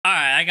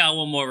I got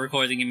one more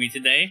recording in me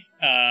today.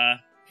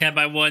 Had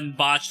my one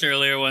botched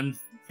earlier one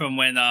from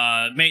when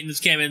maintenance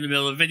came in the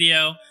middle of the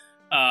video.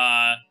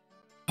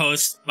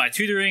 Post my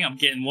tutoring, I'm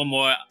getting one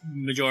more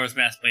Majora's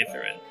Mask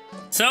playthrough in.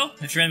 So,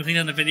 if you're clicking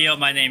on the video,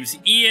 my name's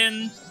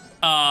Ian.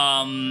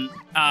 I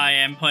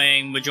am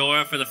playing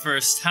Majora for the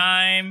first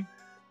time.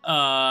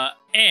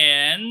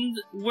 And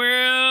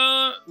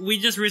we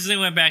just recently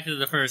went back to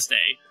the first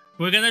day.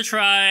 We're gonna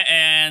try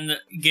and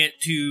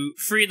get to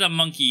free the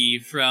monkey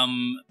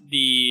from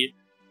the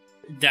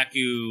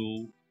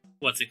Deku...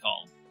 what's it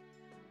called?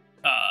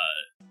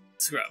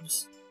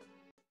 Scrubs.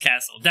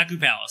 Castle. Deku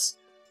Palace.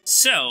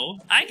 So,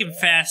 I can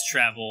fast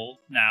travel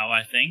now,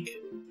 I think.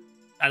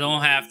 I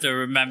don't have to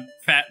remember,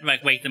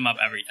 wake them up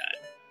every time.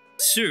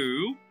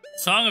 So,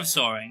 Song of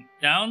Soaring.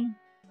 Down,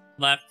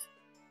 left,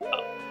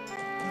 up.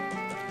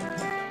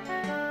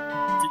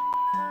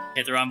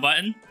 Hit the wrong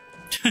button.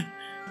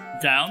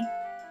 Down,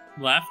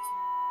 left,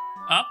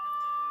 up,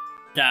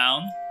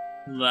 down,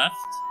 left,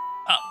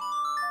 up.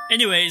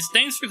 Anyways,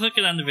 thanks for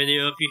clicking on the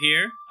video if you're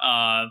here.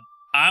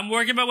 I'm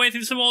working my way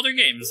through some older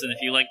games, and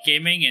if you like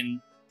gaming and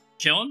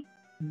chilling,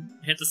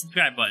 hit the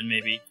subscribe button,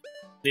 maybe.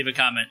 Leave a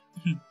comment.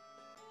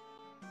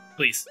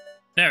 Please.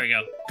 There we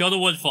go. Go to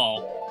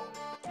Woodfall.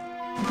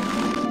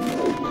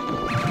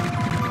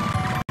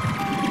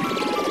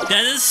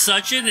 That is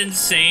such an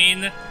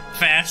insane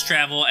fast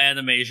travel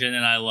animation,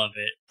 and I love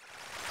it.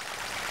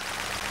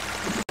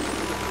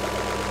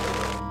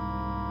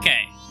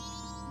 Okay.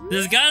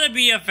 There's gotta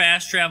be a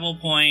fast travel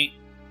point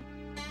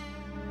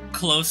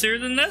closer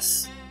than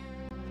this.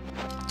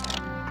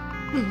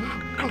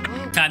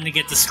 Time to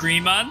get the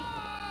scream on.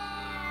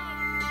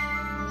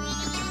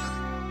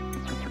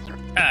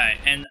 Alright,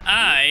 and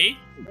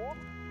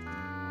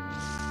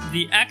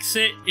the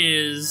exit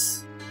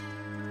is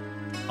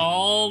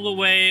all the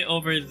way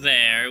over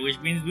there, which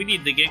means we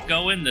need to get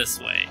going this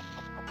way.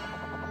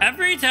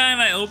 Every time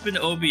I open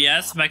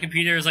OBS, my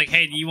computer is like,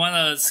 hey, do you want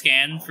to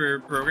scan for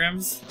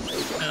programs?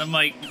 And I'm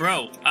like,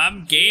 bro,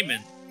 I'm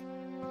gaming.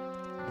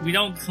 We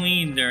don't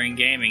clean during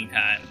gaming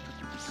time.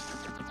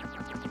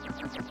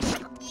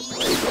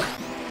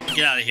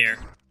 Get out of here.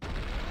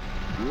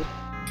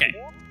 Okay.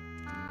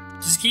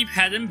 Just keep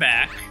heading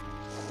back.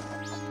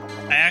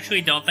 I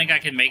actually don't think I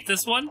can make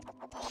this one.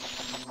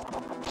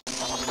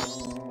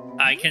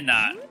 I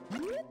cannot.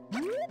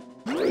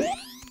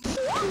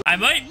 I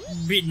might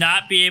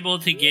not be able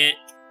to get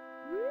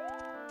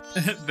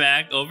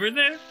back over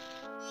there.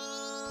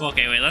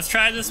 Okay, wait, let's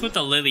try this with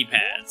the lily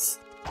pads.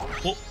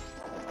 Oh,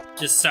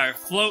 just start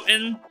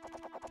floating.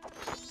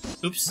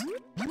 Oops.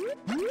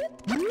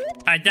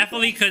 I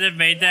definitely could have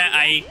made that.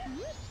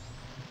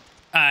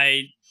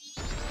 I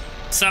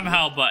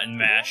somehow button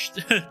mashed.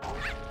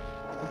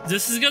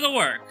 This is gonna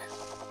work.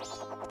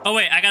 Oh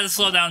wait, I gotta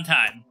slow down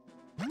time.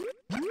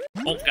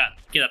 Oh god,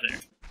 get up there.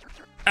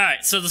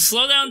 Alright, so to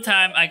slow down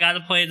time, I gotta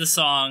play the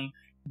song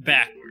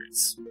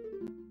backwards.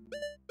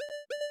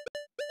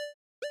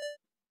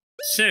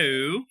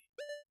 So...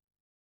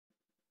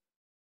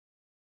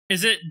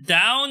 is it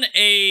down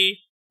a...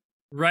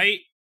 right...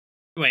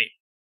 wait.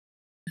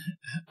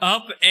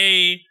 Up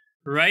a...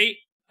 right...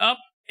 up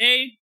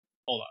a...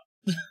 hold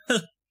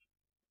on.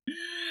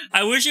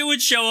 I wish it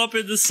would show up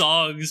in the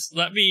songs.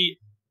 Let me...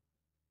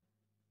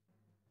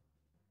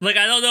 like,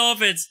 I don't know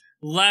if it's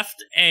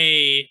left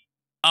a...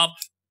 up...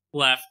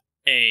 left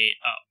a...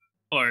 up.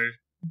 Or...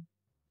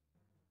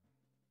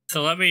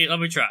 so let me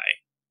try.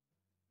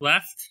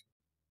 Left...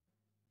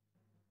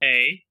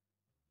 a...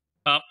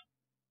 up...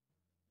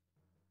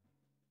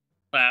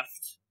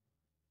 left...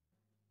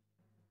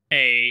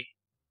 a...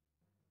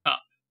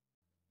 up.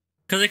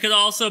 Because it could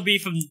also be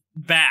from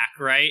back,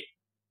 right?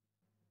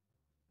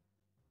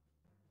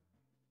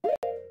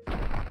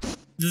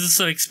 This is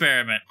an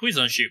experiment. Please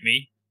don't shoot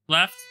me.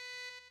 Left,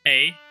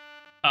 A,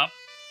 up,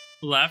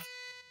 left.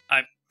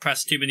 I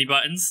pressed too many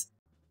buttons.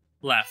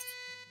 Left,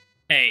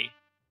 A,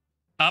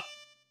 up,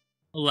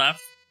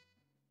 left,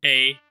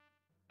 A,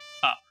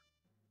 up.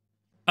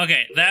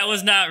 Okay, that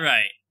was not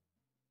right.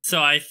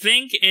 So I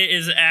think it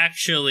is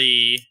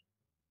actually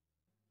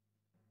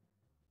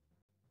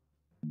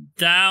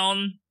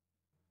down,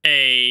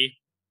 A,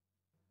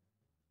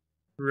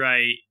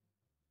 right,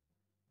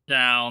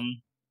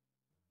 down,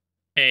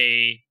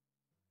 A,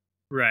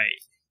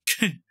 right.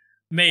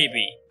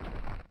 Maybe.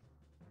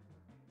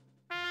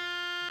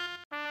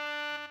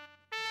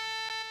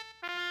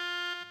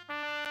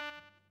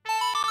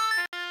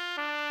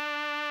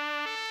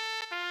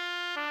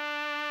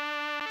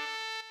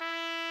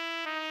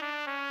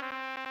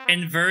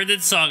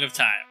 Inverted Song of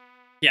Time.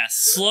 Yes,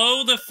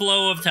 slow the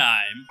flow of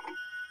time.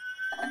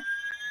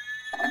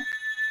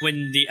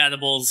 When the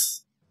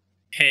edibles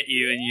hit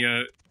you and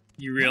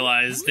you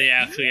realize they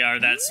actually are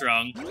that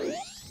strong.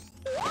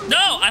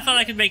 No! I thought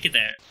I could make it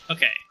there.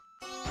 Okay.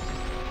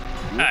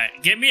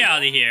 Alright, get me out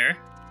of here.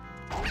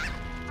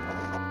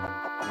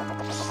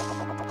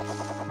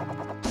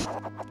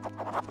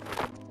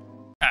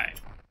 Alright.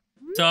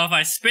 So if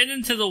I spin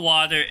into the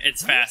water,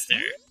 it's faster.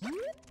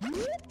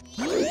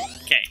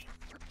 Okay.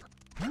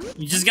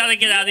 We just gotta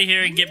get out of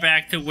here and get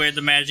back to where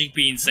the magic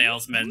bean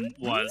salesman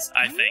was,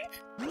 I think.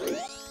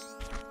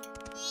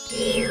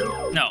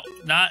 No,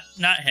 not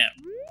him.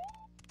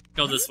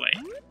 Go this way.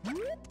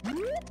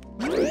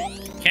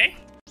 Okay.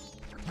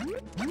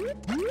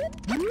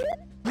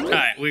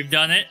 Alright, we've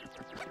done it.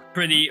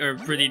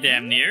 Pretty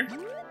damn near.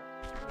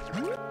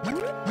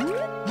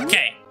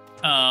 Okay.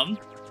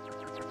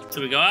 So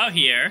we go out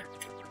here.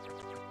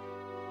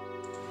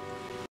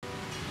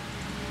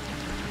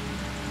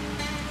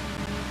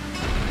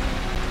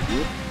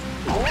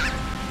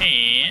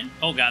 And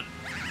oh god.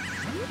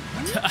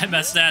 I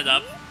messed that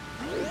up.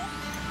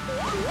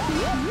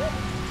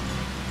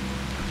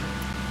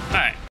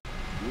 Alright.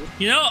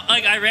 You know,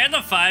 like, I ran the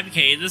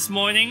 5K this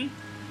morning,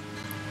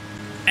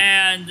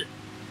 and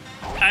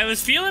I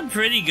was feeling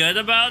pretty good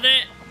about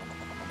it.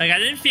 Like, I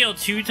didn't feel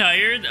too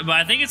tired, but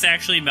I think it's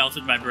actually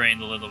melted my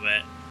brain a little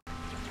bit.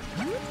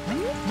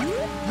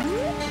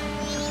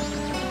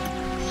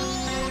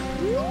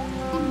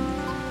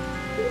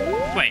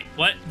 Wait,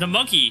 what? The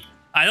monkey?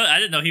 I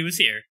didn't know he was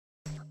here.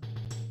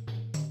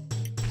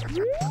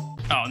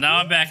 Oh, now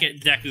I'm back at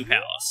Deku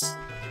Palace.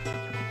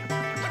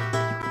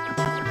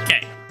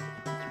 Okay.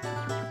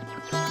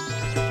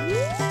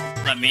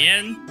 Let me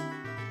in.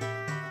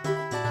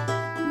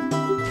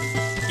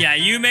 Yeah,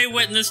 you may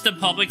witness the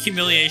public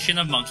humiliation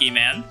of Monkey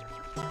Man.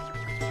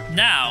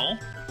 Now,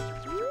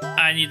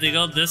 I need to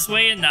go this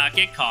way and not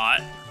get caught.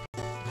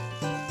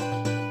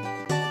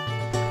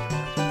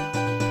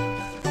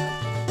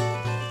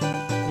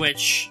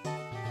 Which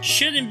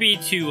shouldn't be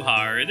too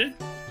hard,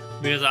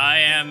 because I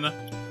am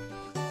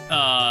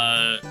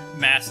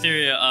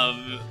master of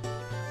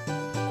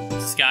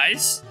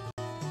disguise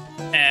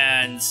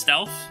and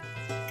stealth.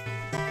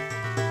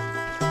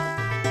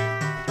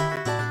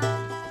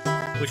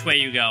 Which way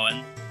you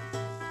going?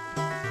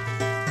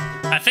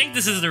 I think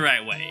this is the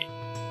right way.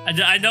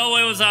 I know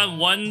it was on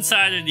one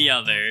side or the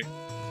other,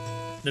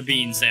 the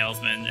bean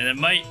salesman, and it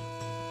might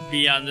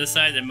be on this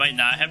side, it might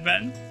not have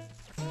been.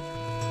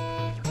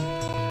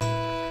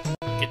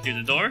 Get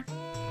through the door.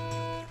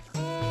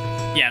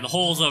 Yeah, the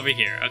hole's over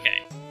here,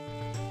 okay.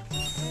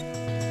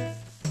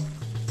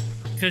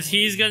 Because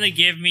he's gonna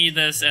give me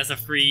this as a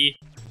free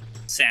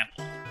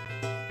sample.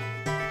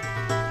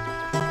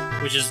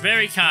 Which is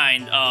very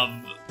kind of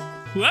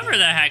whoever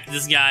the heck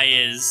this guy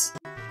is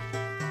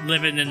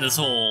living in this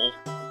hole.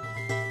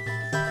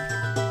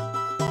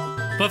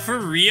 But for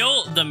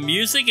real, the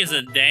music is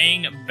a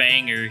dang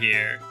banger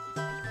here.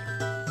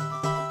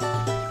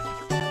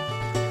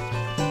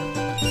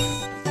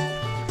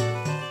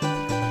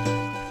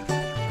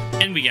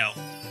 In we go.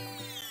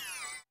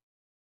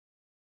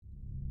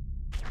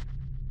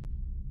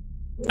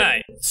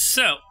 Alright,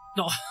 so...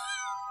 No.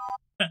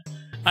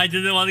 I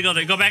didn't want to go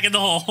there. Go back in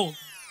the hole.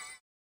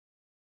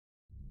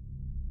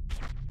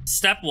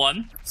 Step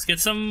 1. Let's get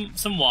some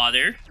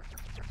water.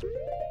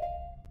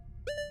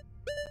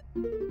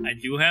 I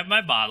do have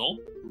my bottle.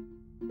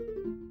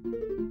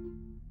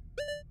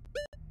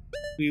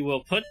 We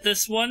will put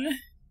this one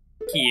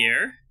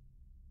here.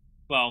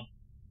 Well,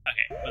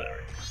 okay, whatever.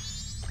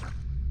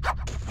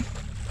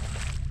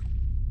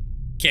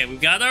 Okay,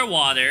 we've got our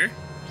water.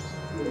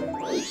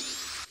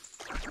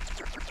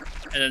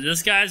 And then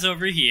this guy's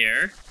over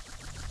here.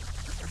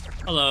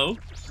 Hello,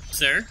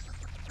 sir.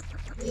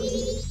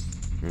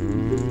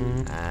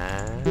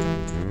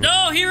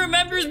 No, he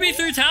remembers me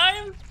through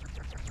time?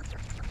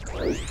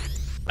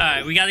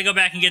 Alright, we gotta go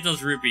back and get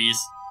those rupees.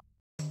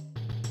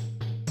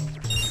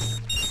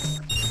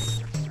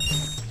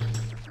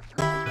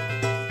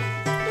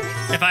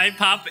 If I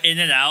pop in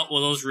and out,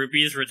 will those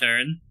rupees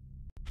return?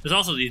 There's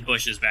also these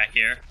bushes back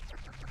here.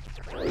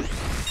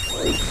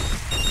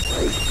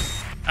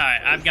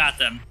 Alright, I've got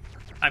them.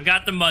 I've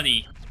got the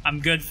money. I'm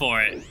good for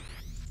it.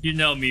 You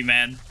know me,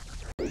 man.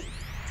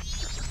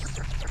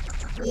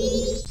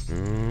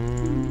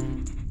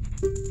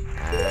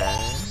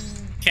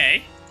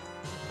 Okay.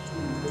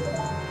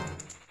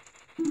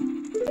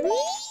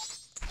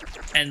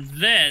 And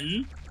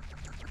then...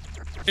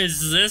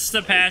 is this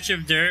the patch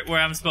of dirt where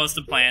I'm supposed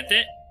to plant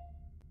it?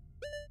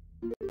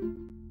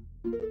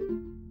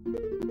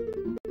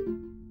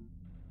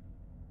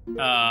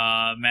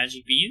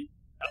 Magic bean?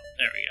 Oh,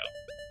 there we go.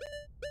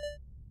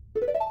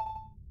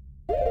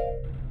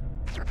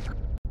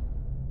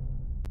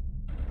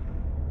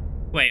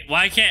 Wait,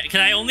 why can't... can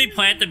I only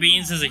plant the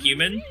beans as a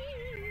human?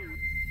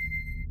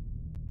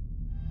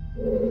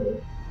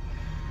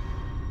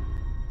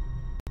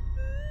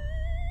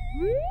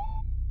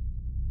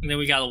 And then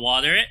we gotta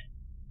water it.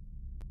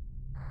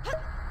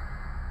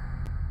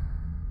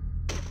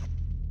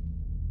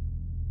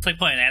 It's like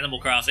playing Animal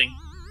Crossing.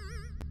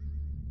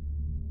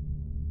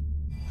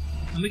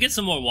 Let me get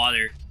some more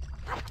water.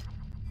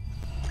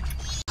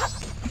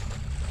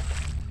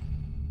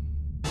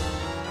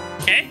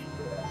 Okay.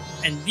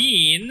 And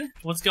then,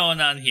 what's going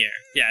on here?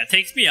 Yeah, it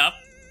takes me up.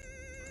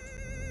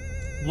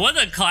 What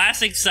a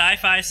classic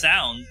sci-fi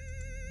sound.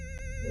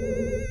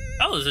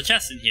 Oh, there's a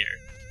chest in here.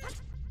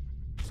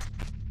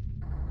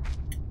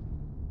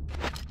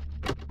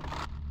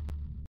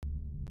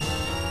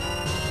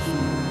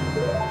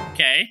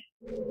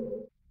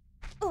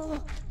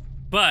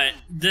 But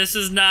this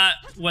is not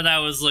what I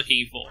was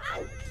looking for.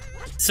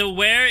 So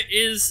where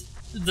is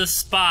the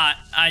spot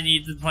I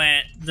need to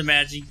plant the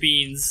magic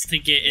beans to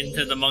get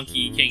into the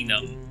monkey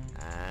kingdom?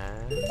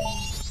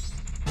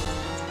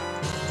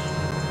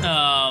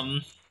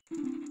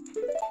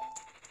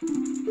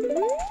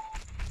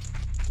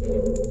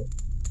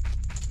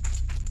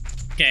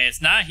 Okay,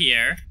 it's not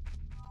here.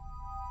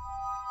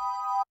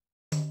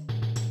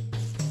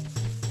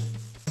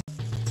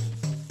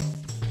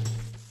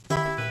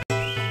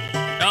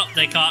 Oh,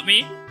 they caught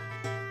me.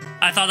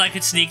 I thought I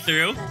could sneak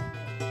through.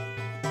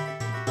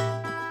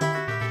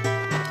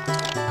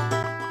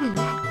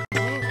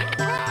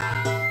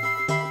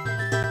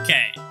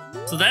 Okay,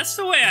 so that's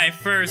the way I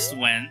first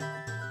went.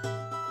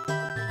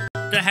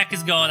 What the heck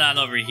is going on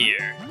over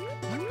here?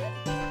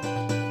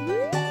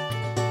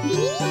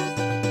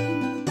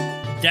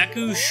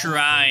 Deku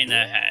Shrine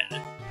ahead.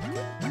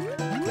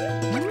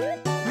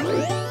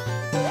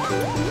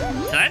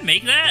 Can I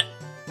make that?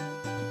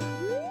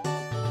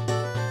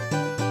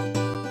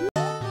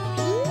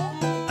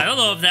 I don't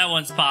know if that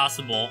one's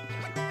possible.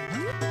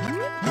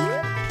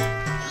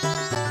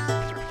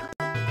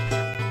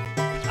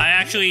 I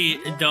actually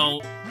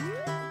don't...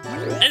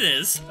 It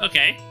is.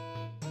 Okay.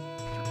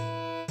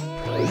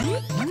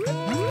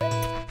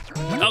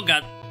 Oh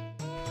god.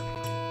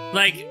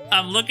 Like,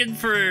 I'm looking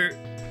for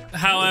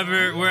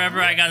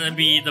wherever I gotta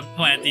be to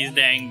plant these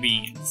dang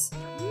beans.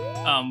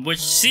 Which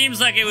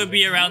seems like it would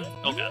be around,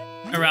 oh god,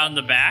 around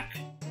the back.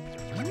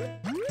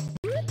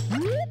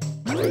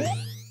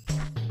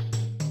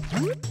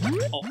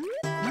 Oh,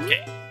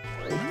 okay.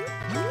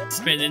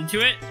 Spin into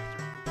it.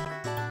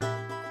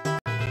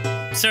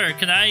 Sir,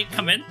 can I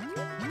come in?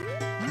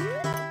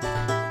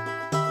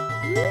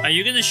 Are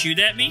you gonna shoot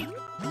at me?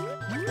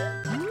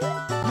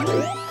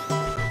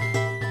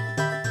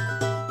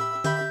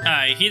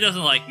 Alright, he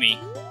doesn't like me.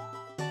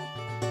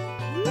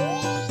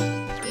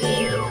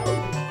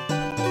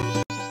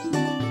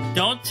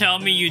 Don't tell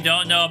me you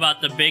don't know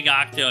about the big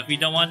octo. If you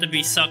don't want to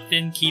be sucked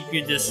in, keep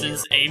your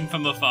distance, aim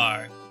from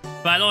afar.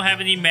 But I don't have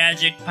any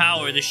magic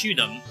power to shoot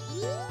him.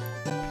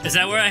 Is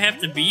that where I have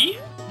to be?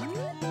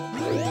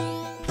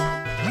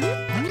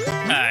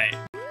 Alright.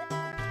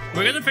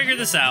 We're gonna figure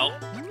this out.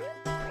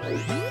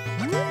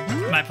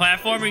 My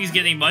platforming is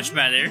getting much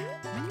better.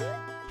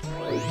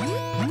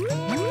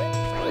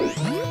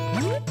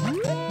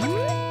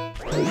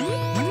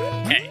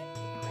 Okay.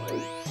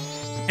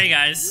 Hey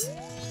guys.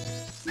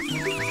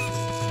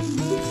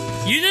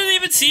 You didn't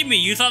even see me.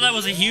 You thought I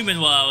was a human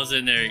while I was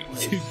in there,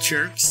 you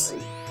jerks.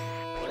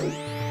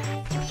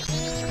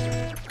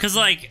 Cause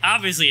like,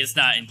 obviously it's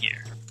not in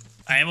here.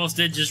 I almost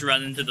did just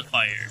run into the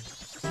fire.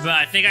 But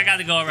I think I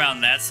gotta go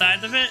around that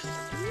side of it.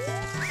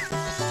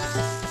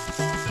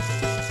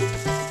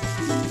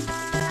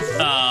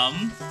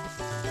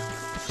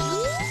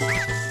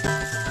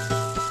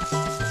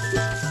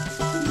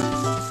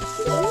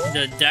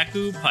 The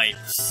Deku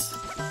Pipes.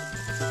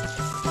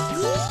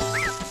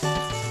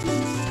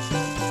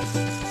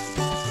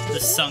 The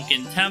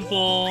Sunken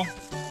Temple.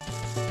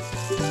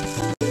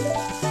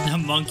 The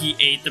monkey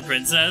ate the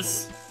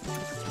princess.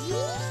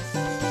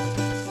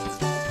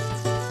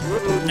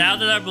 Now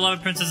that our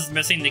beloved princess is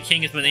missing, the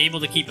king has been able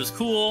to keep us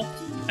cool.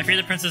 I fear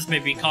the princess may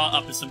be caught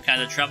up in some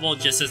kind of trouble,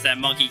 just as that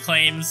monkey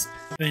claims.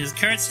 But in his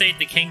current state,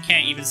 the king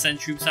can't even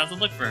send troops out to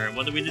look for her.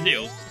 What are we to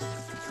do?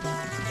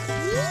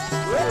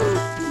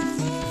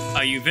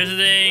 Are you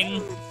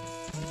visiting?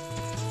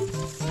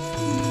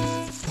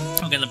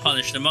 I'm gonna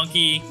punish the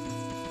monkey.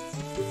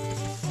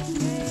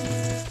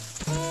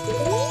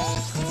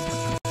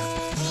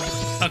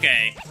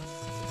 Okay.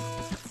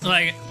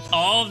 Like,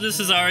 all of this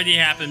has already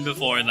happened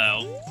before,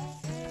 though.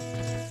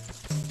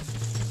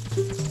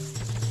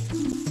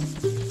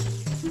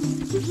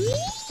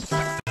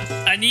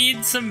 I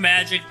need some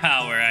magic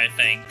power, I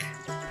think.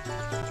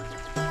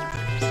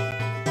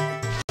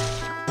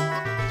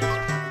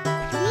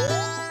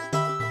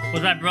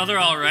 Was my brother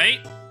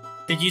alright?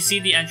 Did you see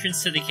the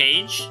entrance to the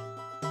cage?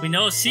 We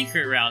know a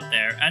secret route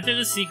there. Enter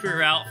the secret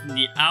route from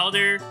the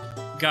outer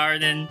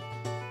garden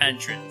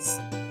entrance.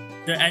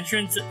 The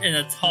entrance in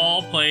a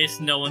tall place,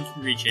 no one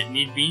can reach it.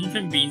 Need bean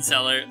from bean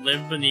cellar,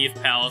 live beneath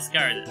palace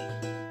garden.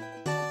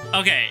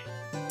 Okay,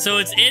 so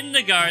it's in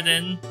the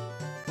garden.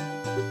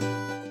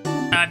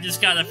 I've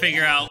just gotta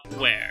figure out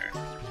where.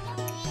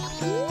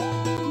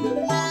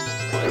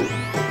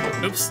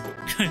 Oops.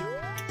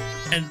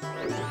 And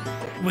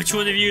which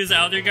one of you is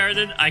outer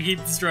garden? I keep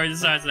destroying the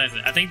sides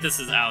and I think this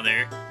is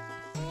outer.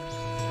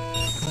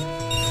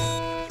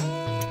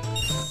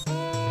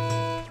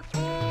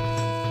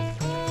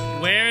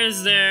 Where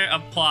is there a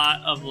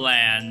plot of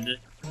land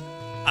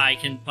I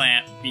can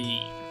plant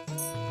beans?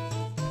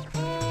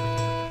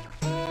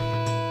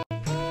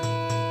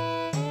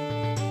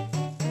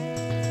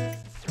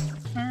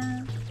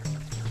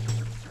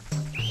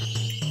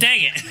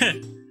 Dang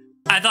it!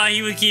 I thought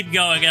he would keep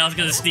going and I was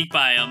gonna sneak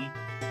by him.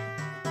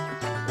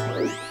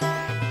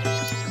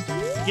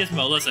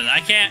 Gizmo, listen, I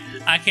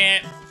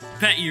can't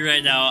pet you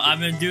right now. I'm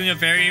doing a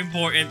very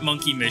important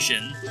monkey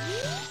mission.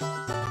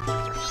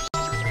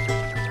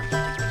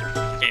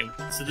 Okay,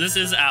 so this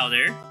is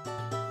outer.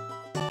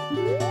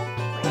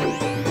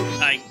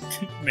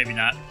 Maybe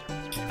not.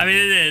 I mean,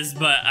 it is,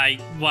 but I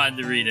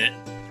wanted to read it.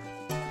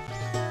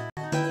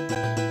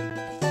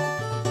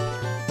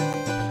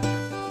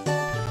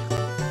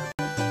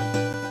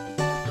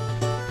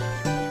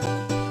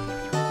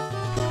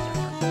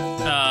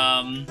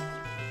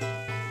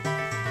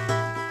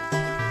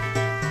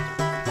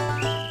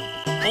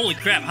 Holy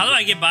crap, how do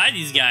I get by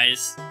these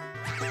guys?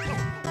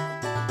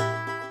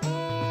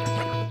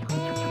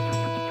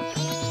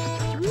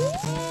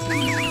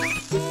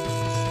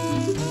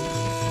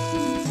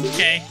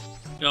 Okay,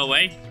 go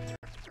away.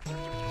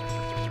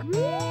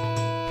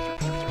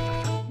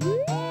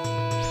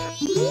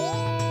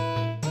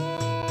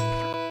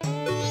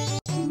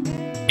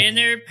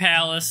 Inner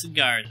Palace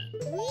Garden.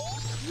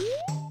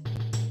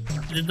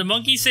 Did the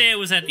monkey say it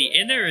was at the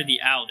inner or the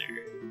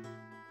outer?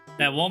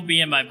 That won't be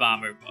in my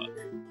bomber book.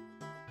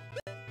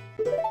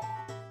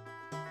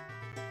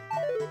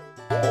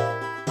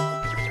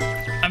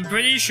 I'm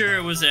pretty sure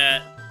it was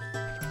at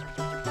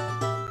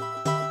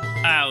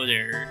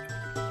outer.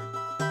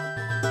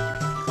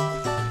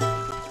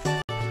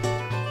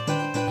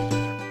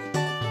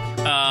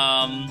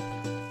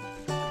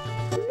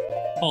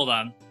 Hold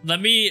on.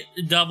 Let me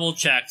double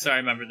check so I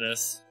remember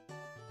this.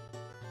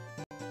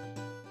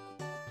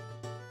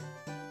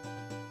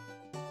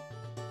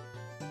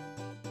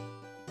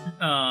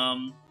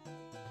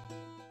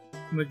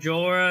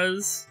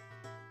 Majora's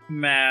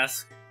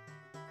Mask,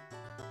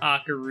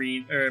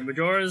 Ocarina, or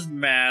Majora's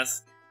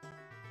Mask,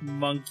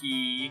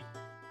 Monkey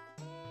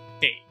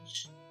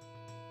Cage.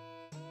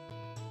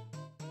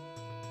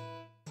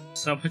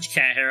 So much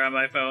cat hair on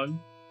my phone.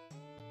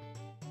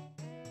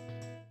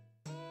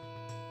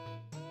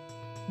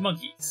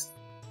 Monkeys.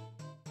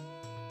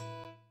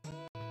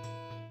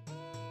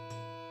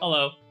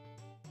 Hello.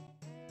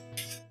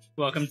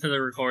 Welcome to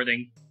the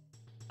recording.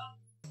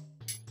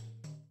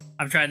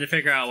 I'm trying to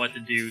figure out what to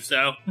do,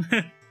 so...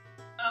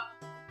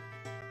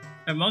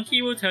 A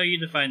monkey will tell you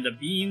to find the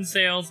bean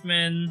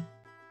salesman.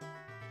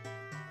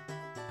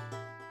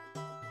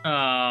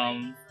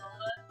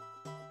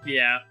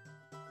 Yeah.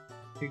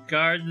 The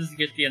gardens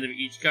get to the end of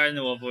each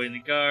garden while avoiding the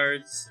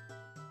guards.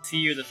 See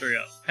you to throw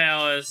out the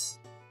palace.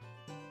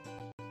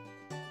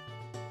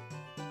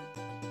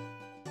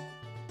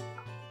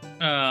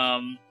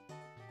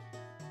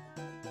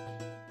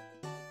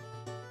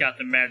 Got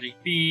the magic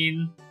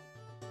bean.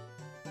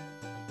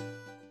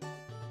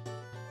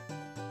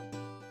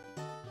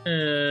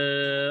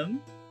 The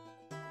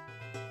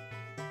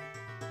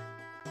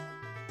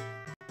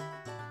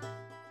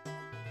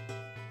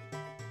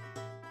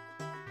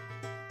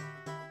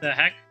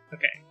heck?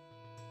 Okay.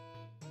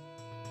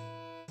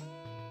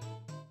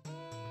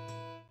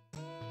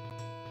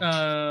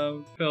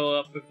 Fill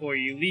up before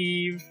you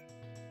leave.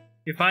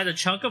 You find a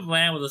chunk of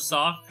land with a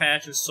soft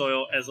patch of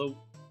soil as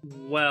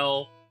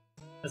well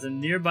as a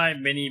nearby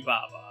mini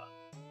Baba.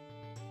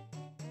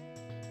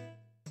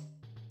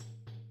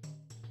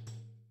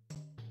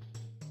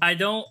 I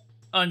don't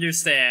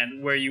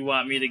understand where you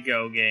want me to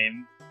go,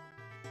 game.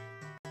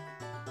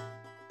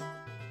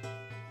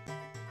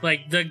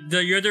 Like,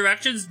 your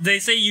directions, they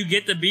say you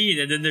get the bean,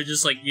 and then they're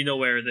just like, you know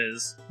where it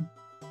is.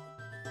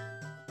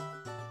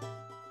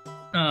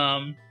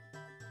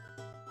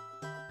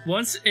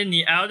 Once in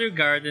the outer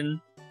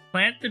garden,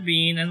 plant the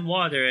bean and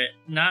water it,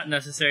 not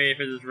necessary if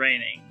it is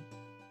raining.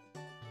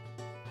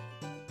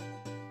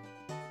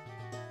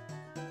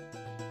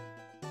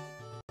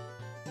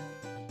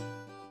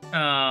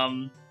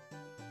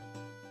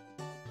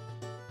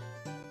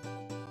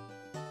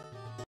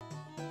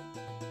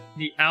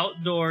 The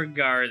outdoor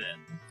garden.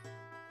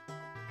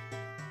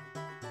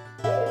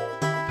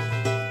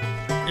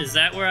 Is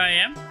that where I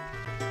am?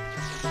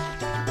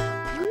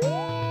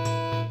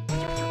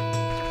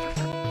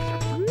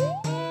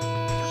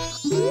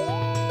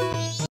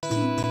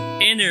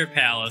 Inner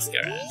Palace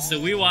Garden. So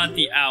we want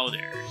the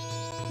outer.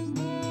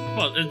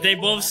 Well, they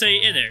both say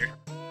inner.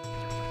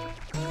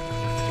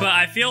 But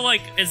I feel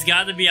like it's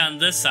got to be on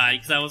this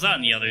side because I was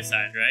on the other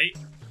side, right?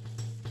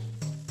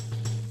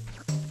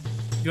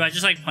 Do I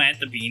just like plant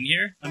the bean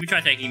here? Let me try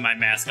taking my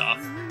mask off.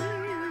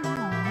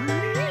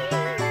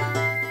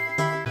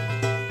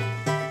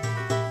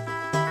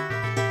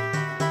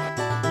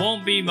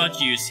 Won't be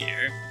much use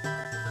here.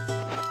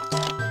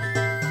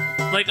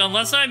 Like,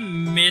 unless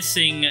I'm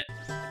missing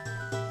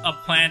a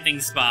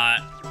planting spot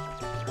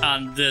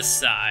on this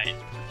side.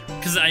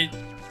 Because like,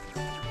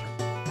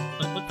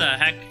 what the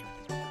heck?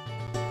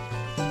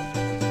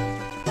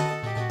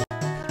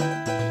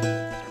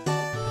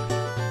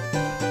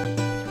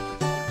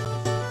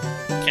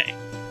 Okay.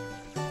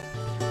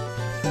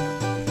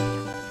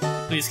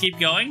 Please keep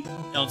going.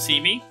 Don't see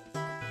me.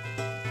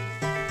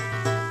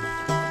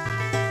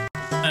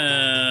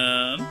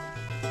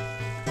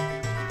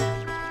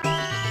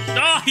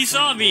 Oh, he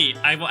saw me!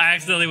 I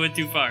accidentally went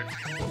too far.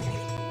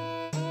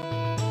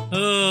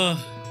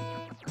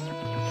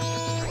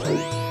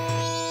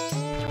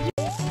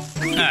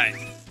 Alright.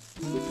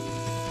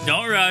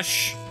 Don't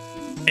rush.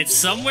 It's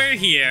somewhere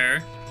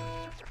here.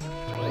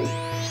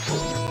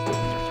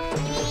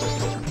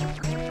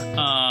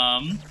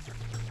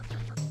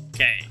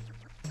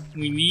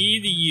 we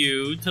need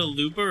you to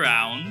loop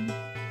around.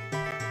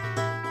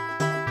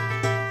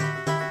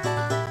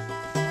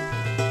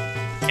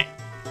 Okay.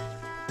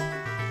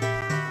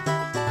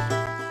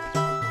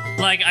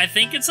 Like, I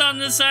think it's on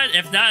this side.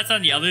 If not, it's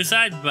on the other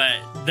side,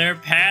 but their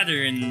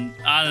pattern,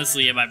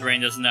 honestly, my brain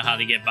doesn't know how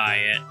to get by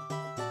it.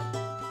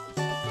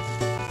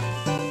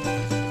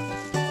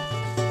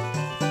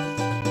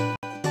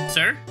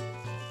 Sir?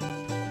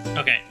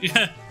 Okay.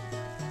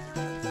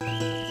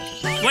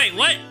 Wait,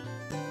 what?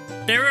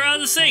 They were on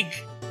the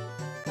sink!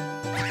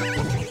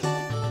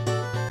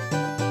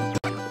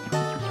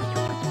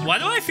 Why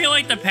do I feel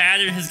like the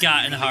pattern has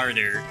gotten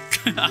harder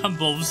on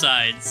both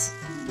sides?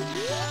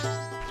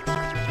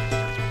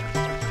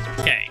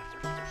 Okay.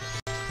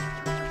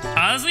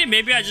 Honestly,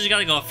 maybe I just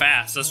gotta go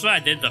fast. That's what I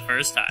did the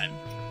first time.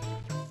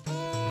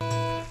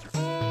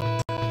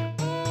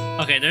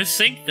 Okay, they're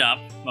synced up,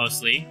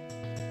 mostly.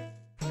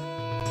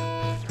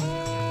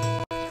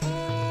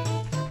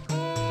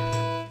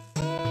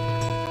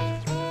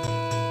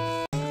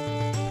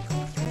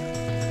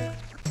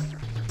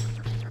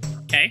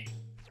 Okay.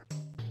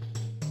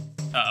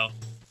 Uh-oh.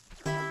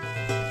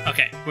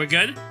 Okay, we're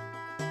good?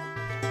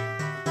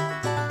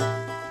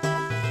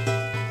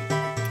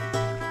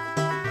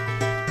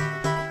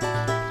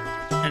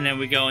 And then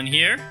we go in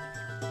here.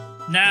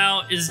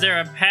 Now, is there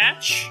a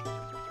patch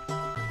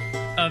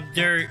of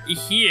dirt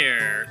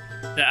here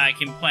that I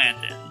can plant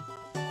in?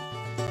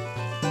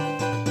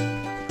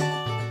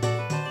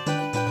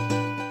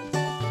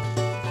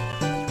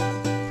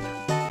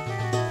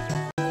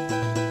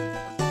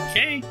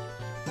 Okay.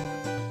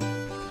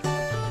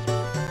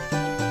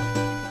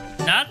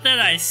 Not that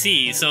I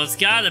see, so it's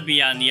gotta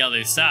be on the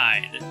other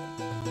side.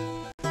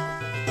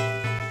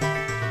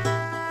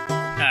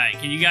 Alright,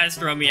 can you guys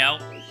throw me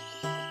out?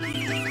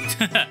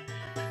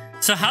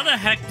 So how the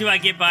heck do I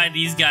get by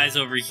these guys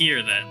over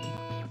here, then?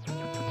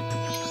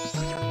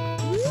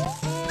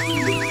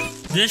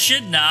 This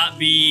should not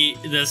be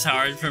this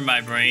hard for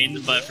my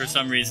brain, but for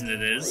some reason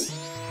it is.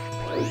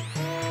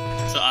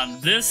 So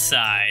on this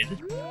side...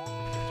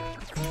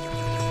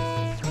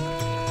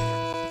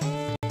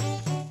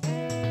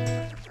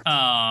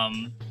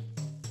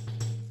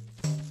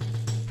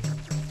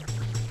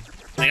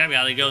 I think I've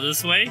got to go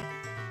this way.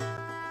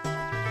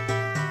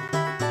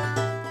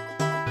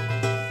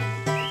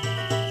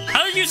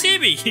 How did you see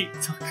me?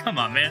 Come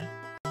on, man.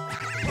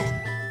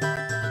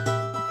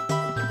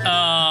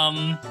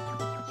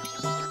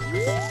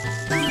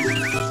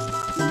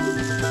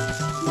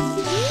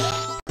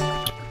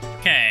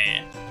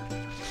 Okay.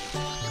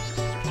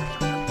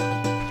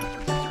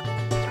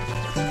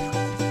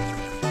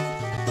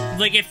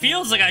 Like, it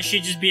feels like I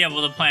should just be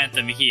able to plant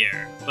them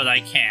here, but I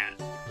can't.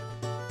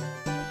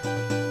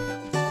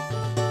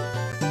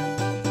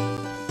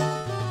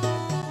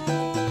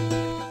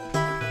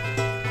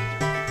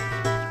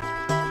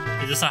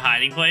 Is this a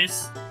hiding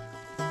place?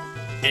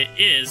 It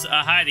is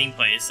a hiding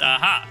place.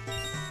 Aha!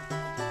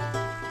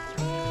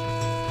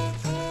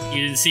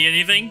 You didn't see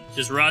anything?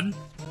 Just run.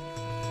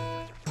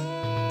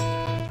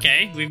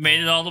 Okay, we've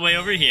made it all the way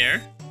over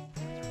here.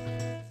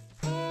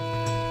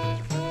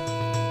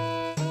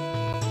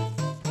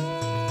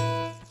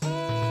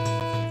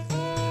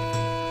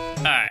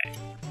 Alright.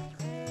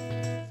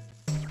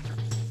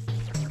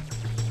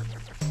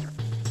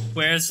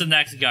 Where's the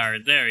next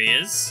guard? There he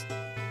is.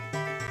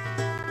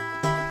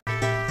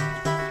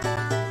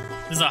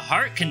 There's a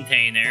heart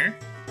container.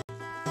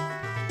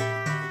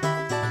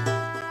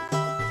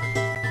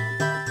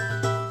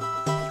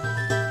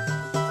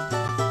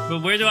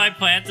 But where do I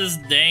plant this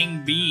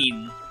dang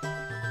bean?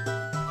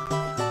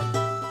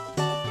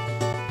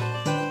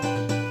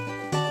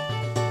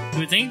 You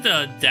would think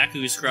the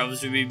Deku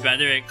Scrubs would be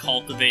better at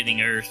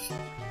cultivating earth.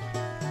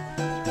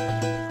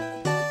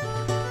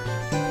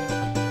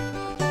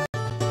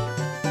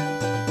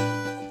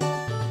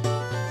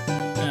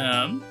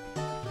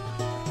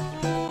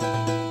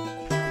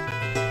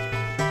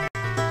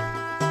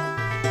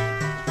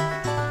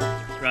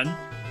 Run.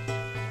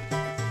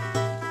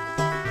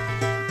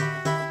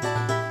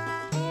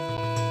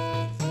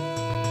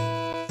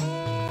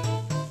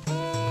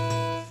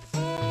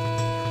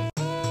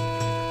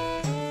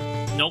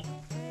 Nope.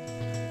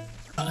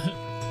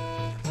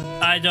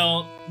 I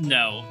don't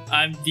know.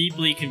 I'm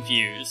deeply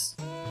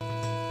confused.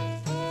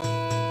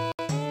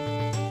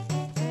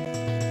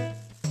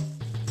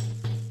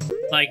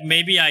 Like,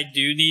 maybe I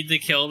do need to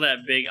kill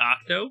that big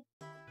Octo?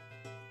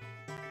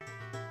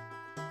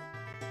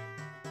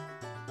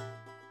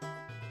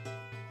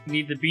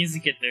 Need the beans to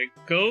get there.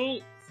 Go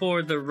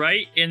for the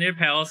right inner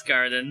palace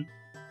garden.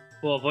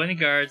 While avoiding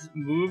guards,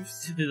 move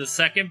to the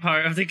second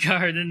part of the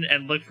garden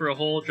and look for a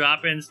hole,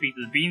 drop in, speak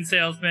to the bean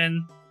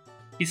salesman.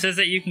 He says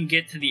that you can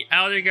get to the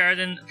outer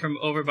garden from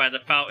over by the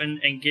fountain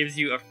and gives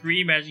you a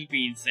free magic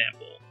bean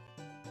sample.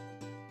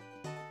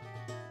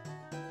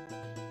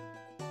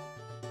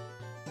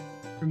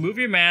 Remove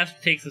your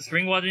mask, take some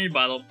spring water in your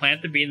bottle,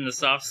 plant the bean in the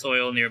soft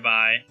soil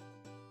nearby.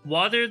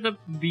 Water the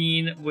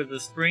bean with the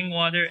spring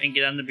water and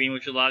get on the bean,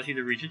 which allows you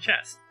to reach a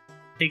chest.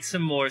 Take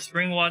some more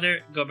spring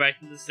water, go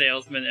back to the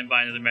salesman and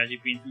buy another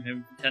magic bean from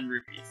him for 10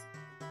 rupees.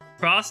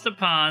 Cross the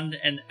pond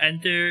and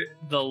enter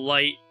the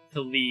light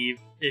to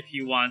leave if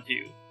you want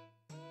to.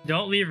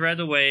 Don't leave right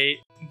away.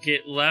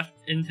 Get left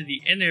into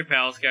the inner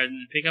palace garden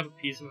and pick up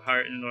a piece of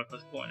heart in the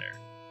northwest corner.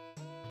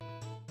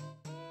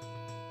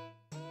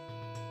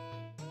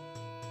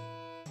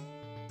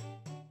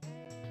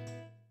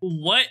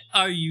 What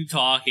are you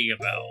talking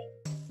about,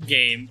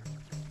 game?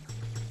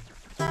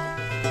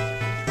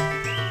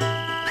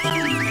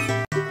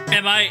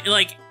 Am I,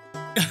 like...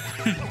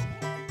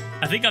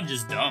 I think I'm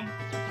just dumb.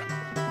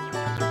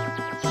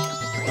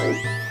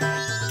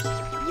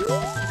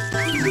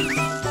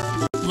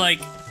 Like,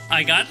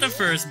 I got the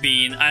first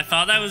bean. I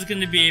thought I was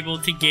going to be able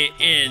to get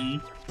in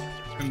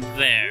from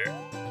there.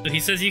 So he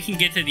says you can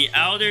get to the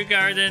outer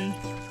garden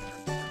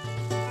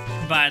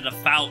by the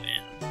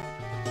fountain.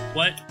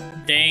 What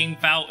dang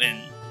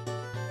fountain?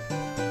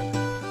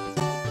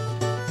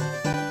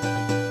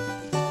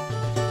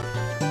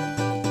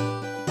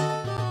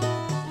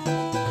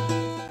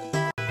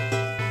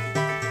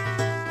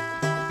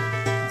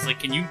 It's like,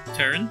 can you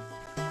turn?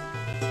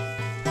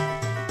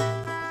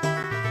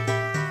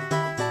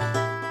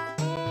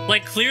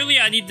 Like, clearly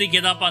I need to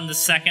get up on the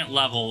second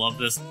level of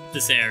this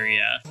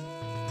area.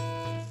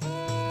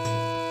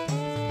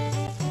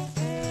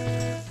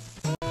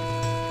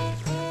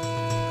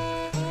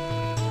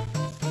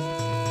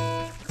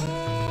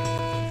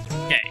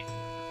 Okay.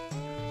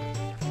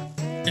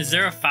 Is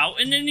there a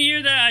fountain in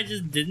here that I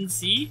just didn't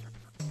see?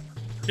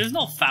 There's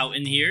no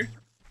fountain here.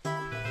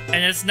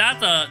 And it's not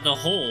the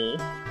hole.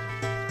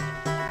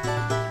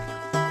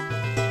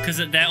 Because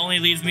that only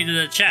leads me to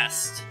the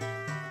chest.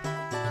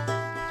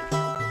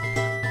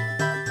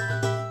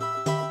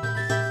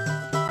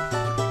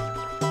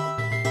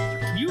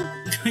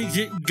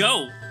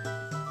 Go!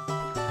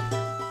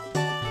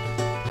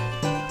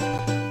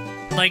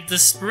 Like, the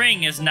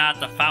spring is not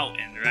the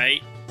fountain,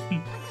 right?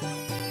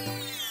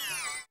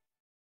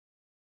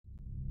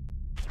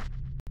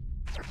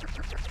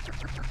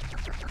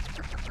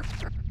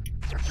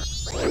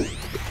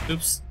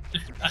 Oops.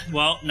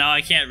 Well, now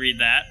I can't read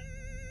that.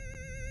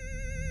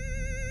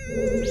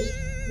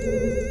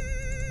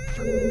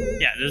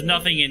 Yeah, there's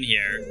nothing in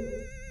here.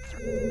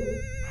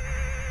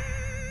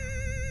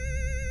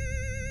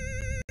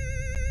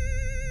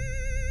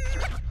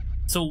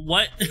 So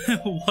what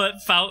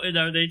what fountain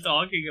are they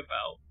talking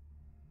about?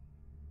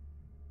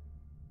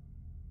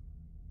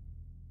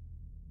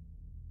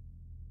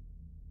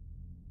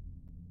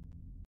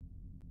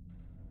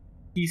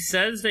 He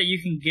says that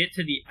you can get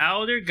to the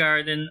outer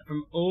garden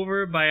from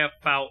over by a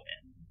fountain.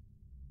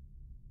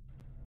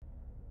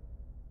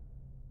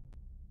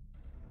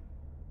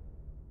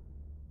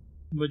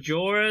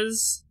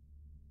 Majora's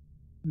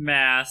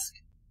Mask,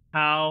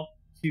 how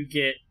to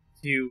get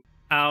to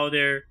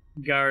outer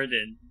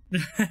garden.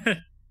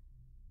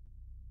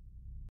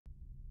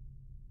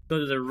 Go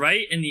to the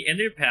right in the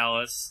inner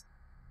palace.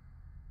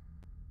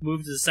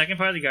 Move to the second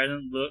part of the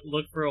garden.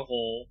 Look for a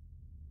hole.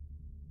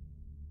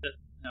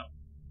 No.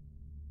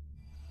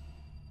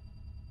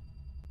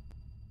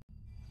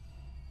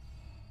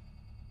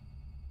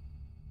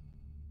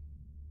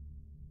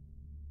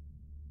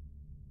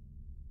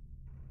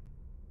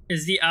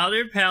 Is the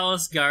outer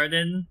palace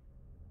garden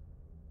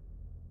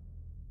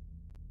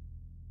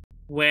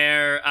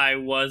where I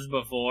was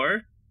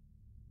before?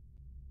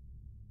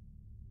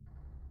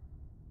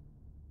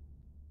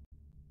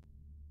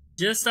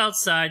 Just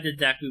outside the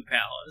Deku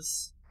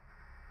Palace.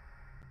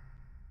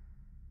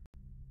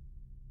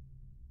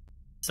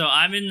 So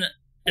I'm in...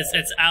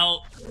 It's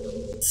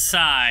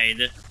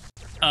outside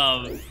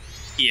of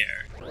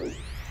here.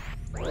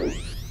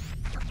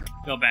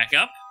 Go back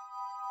up.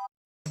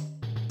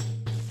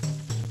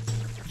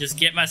 Just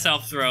get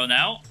myself thrown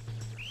out.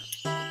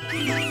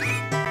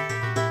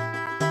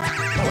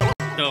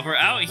 So if we're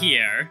out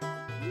here...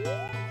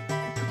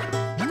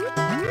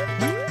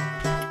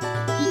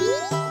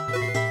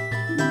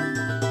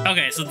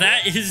 Okay, so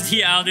that is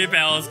the outer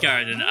palace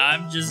garden.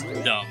 I'm just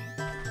dumb.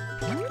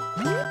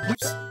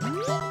 Oops.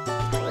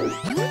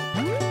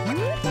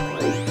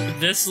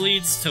 This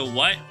leads to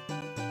what?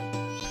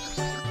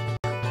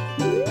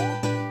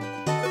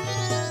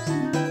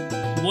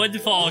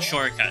 Woodfall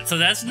shortcut. So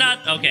that's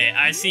not... Okay,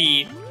 I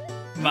see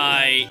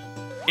my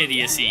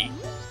idiocy.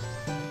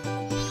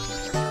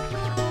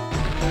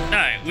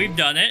 Alright, we've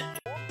done it.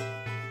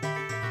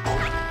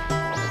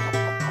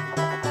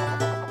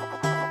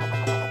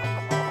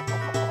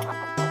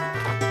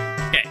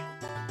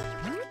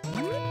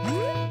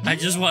 I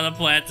just want to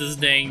plant this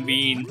dang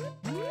bean.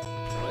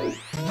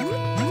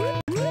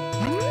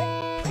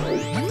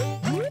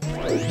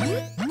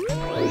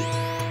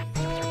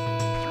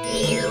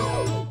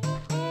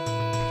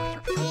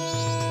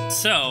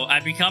 So,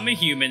 I become a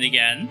human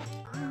again.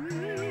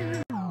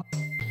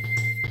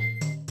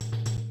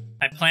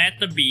 I plant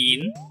the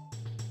bean.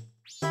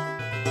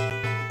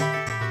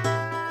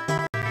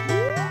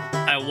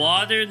 I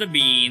water the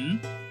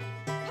bean.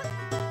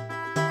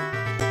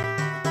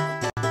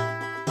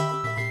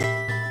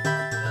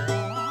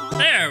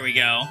 There we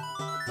go.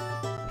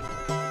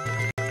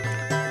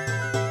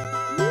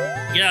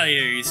 Get out of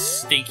here, you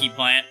stinky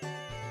plant.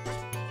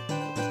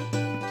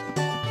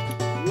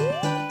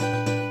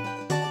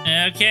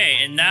 Okay,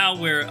 and now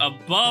we're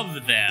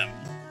above them.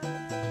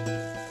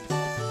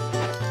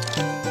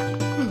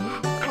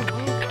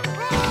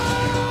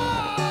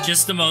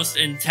 Just the most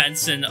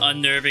intense and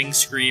unnerving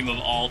scream of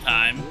all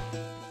time.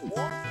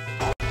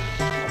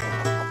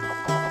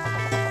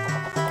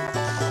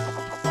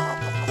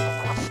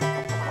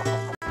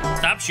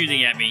 Stop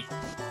shooting at me.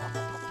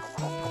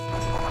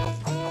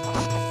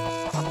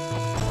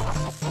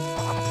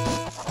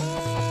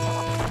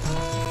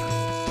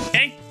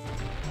 Okay.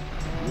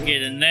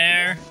 Get in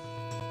there.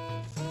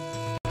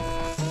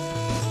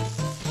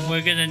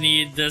 We're gonna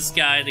need this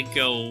guy to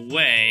go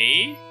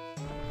away.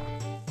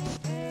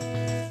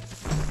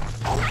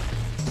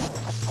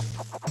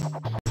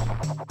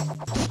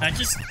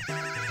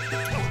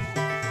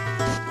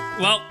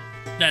 Well,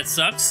 that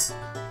sucks.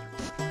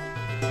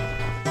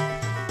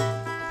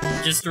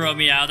 Just throw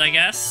me out, I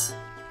guess.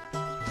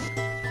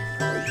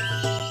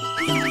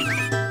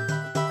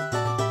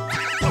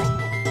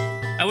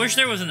 I wish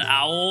there was an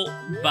owl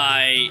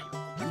by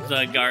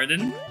the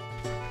garden.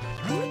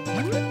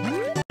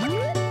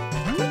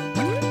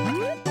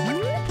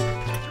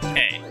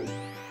 Okay.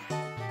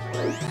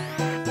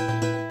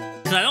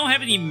 Because I don't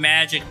have any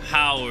magic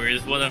power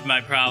is one of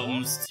my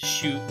problems to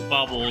shoot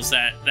bubbles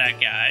at that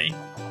guy.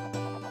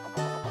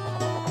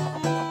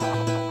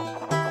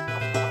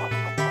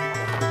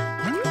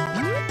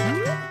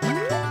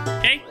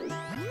 Okay.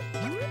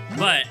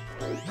 But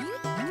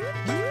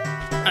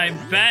I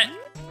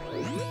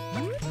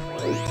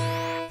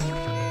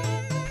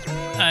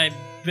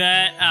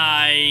bet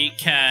I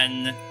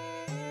can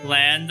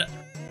land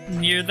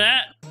near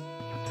that,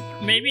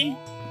 maybe?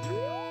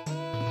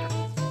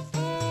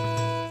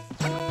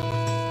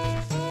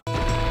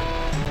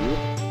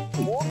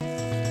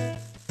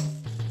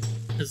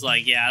 It's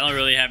like, yeah, I don't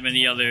really have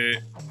many other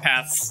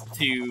paths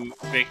to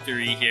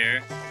victory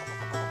here.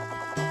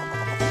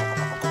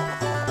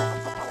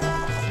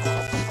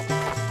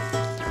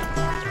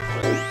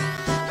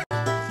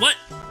 What?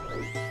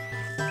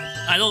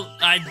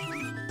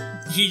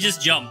 He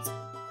just jumped.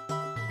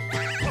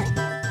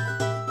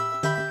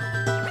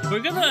 We're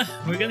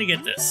gonna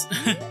get this.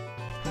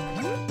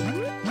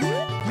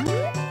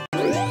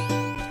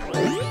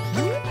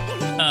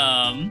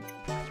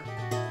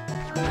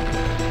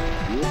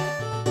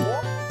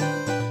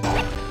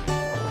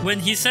 When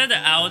he said the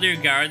outer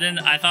garden,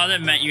 I thought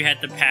it meant you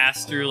had to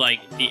pass through,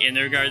 like, the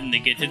inner garden to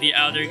get to the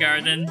outer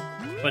garden.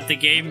 But the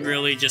game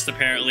really just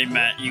apparently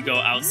meant you go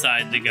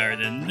outside the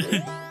garden.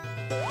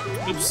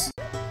 Oops.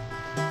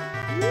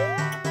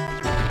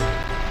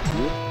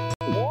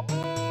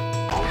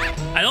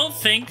 I don't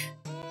think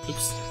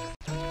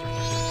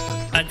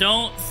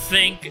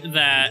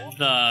that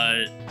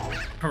the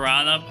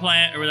piranha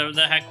plant, or whatever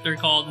the heck they're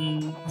called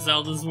in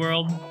Zelda's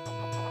world,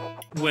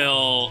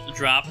 will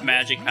drop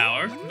magic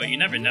power, but you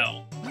never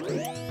know.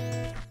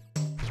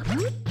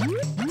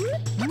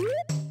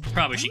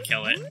 Probably should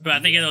kill it, but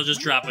I think it'll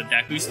just drop a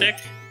Deku stick.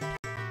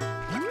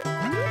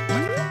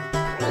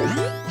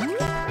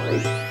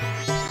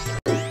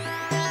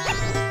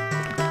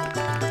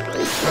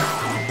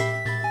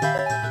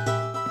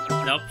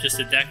 Nope, just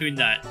a Deku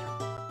nut.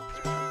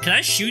 Can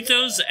I shoot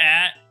those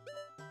at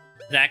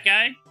that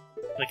guy?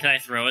 Like, can I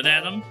throw it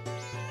at him?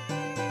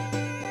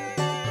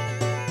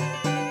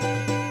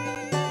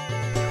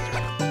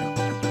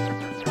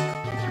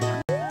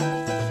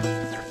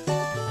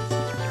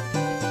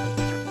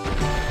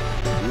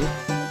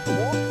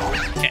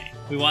 Okay,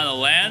 we want to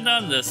land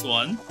on this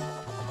one.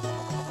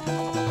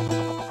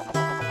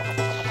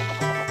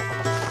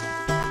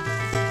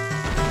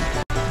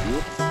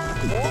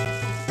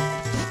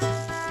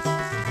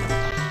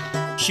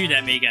 Shoot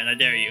at me again, I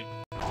dare you.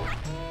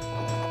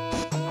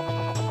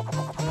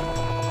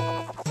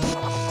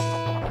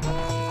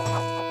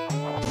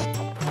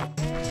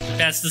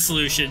 That's the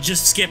solution,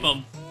 just skip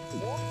them.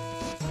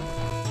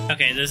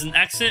 Okay, there's an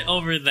exit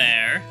over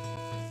there.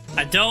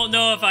 I don't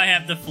know if I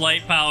have the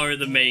flight power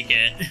to make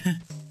it.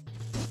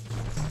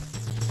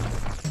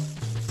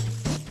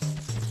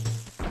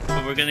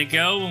 But we're gonna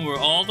go when we're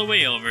all the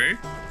way over.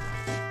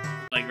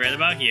 Like right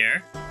about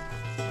here.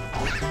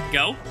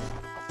 Go.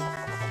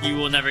 You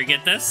will never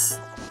get this.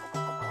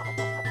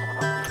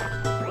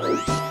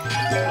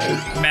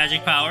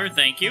 Magic power,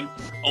 thank you.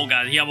 Oh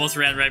god, he almost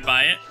ran right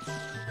by it.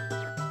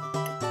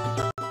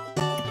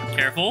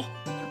 Careful.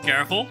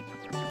 Careful.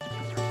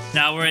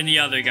 Now we're in the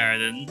other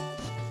garden.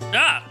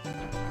 Ah!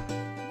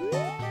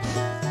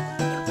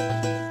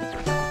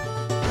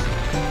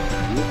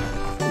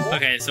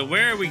 Okay, so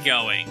where are we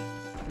going?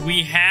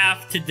 We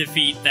have to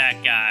defeat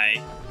that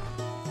guy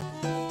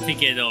to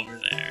get over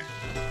there.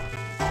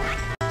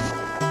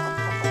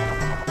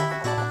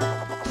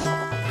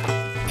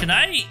 Can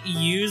I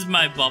use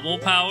my bubble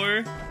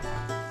power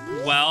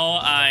while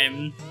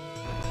I'm...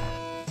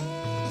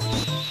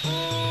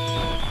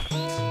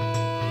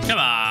 Come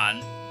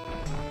on.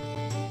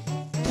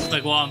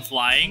 Like while I'm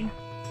flying?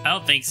 I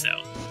don't think so.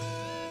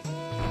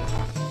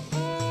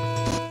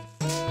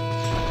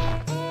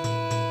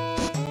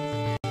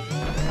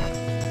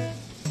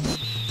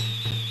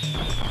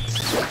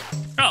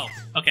 Oh,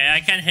 okay, I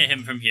can hit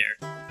him from here.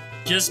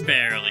 Just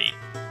barely.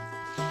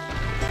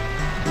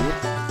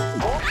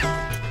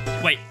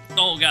 Wait.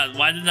 Oh god,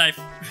 why didn't I...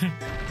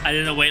 I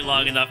didn't wait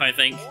long enough, I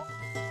think.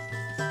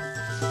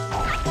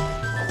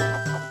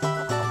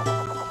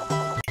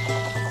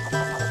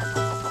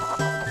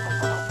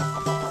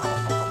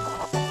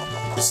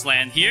 Just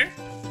land here.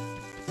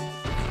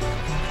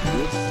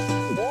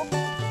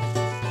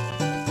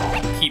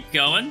 Keep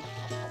going.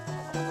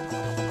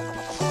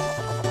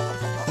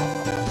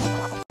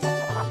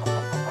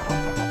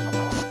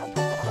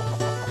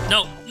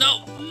 No,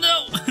 no,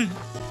 no!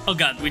 Oh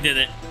god, we did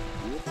it.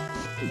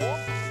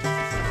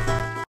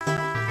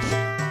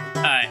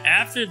 Alright,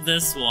 after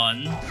this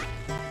one,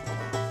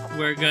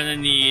 we're gonna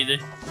need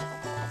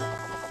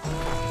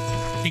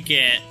to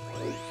get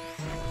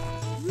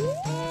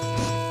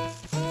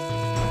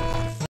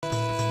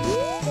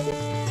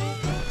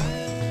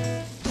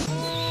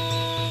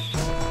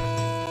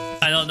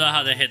I don't know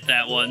how to hit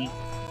that one.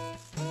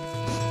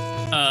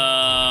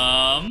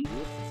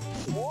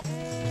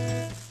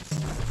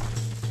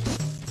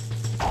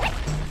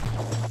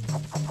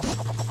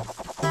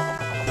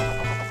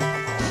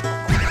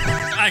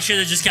 I should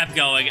have just kept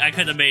going. I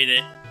could have made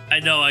it. I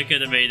know I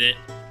could have made it.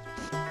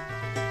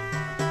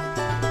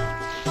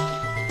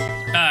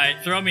 Alright,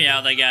 throw me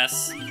out, I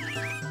guess.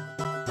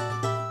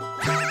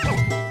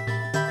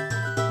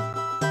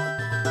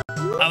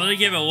 I'm gonna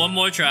give it one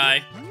more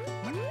try.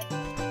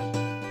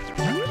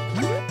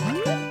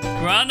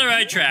 We're on the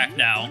right track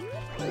now.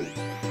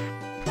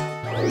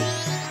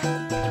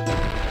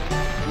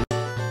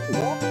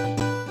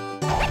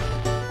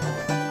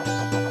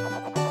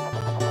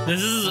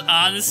 This is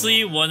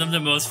honestly one of the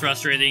most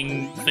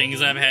frustrating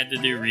things I've had to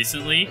do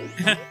recently.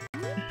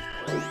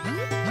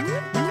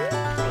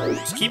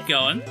 Just keep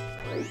going.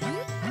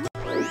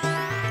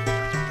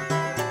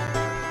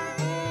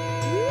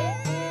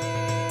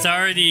 It's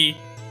already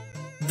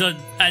the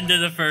end of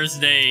the first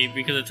day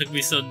because it took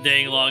me so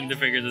dang long to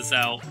figure this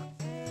out.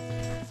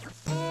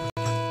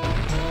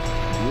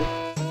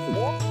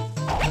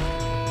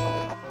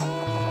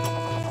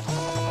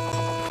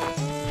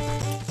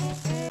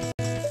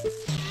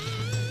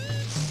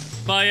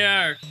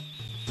 Fire!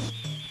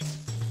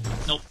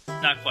 Nope,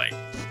 not quite.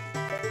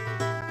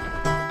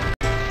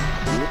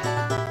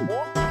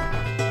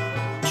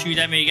 Shoot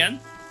at me again.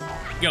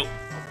 Go.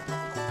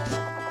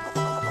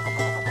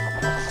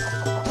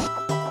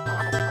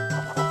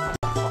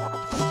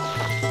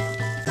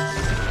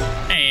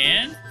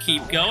 And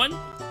keep going.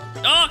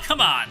 Oh,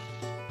 come on!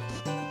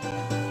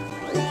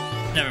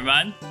 Never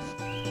mind.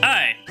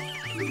 Alright.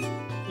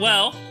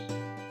 Well,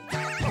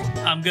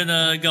 I'm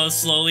gonna go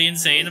slowly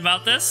insane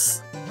about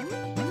this.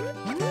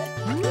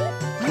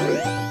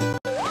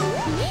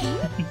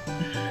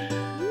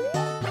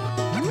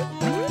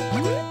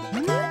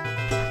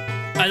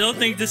 I don't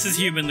think this is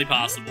humanly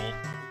possible.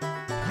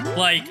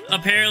 Like,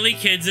 apparently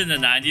kids in the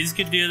 90s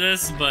could do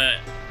this, but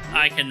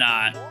I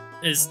cannot.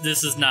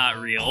 This is not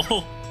real.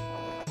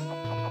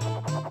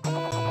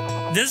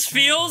 This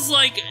feels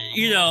like,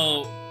 you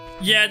know,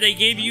 yeah, they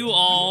gave you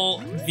all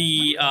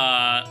the,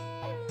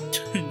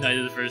 night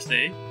of the first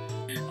day.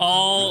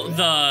 All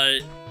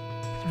the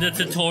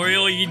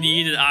tutorial you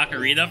need in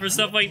Ocarina for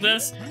stuff like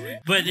this,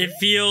 but it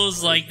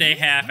feels like they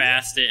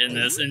half-assed it in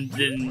this and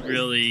didn't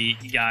really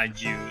guide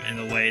you in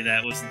a way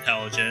that was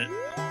intelligent.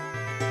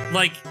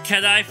 Like,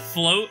 can I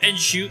float and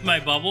shoot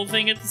my bubble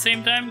thing at the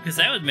same time? Because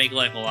that would make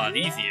life a lot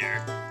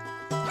easier.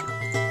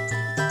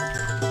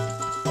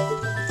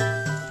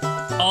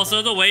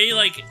 Also, the way,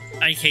 like,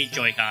 I hate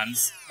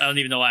Joy-Cons. I don't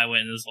even know why I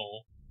went in this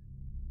hole.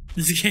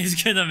 This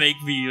game's gonna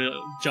make me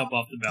jump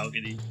off the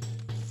balcony.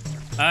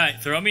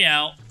 Alright, throw me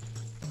out.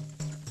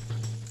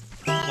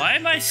 Why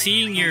am I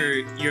seeing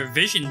your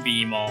vision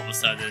beam all of a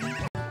sudden?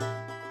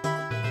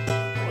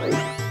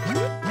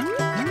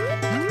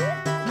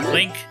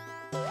 Link.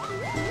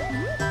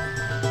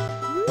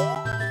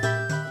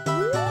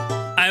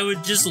 I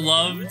would just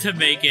love to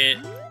make it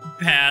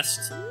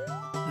past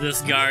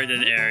this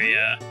garden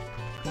area.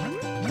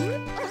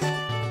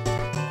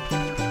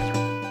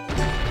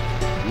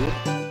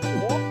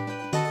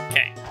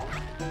 Okay.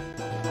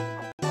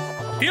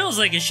 Feels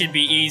like it should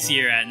be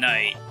easier at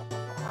night.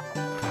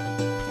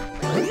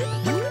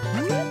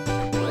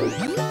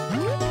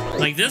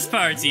 Like, this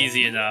part's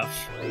easy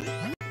enough.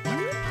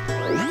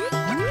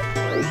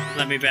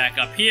 Let me back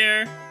up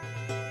here.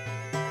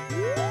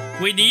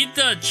 We need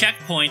the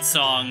checkpoint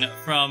song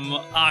from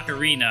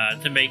Ocarina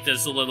to make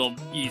this a little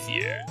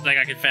easier. Like,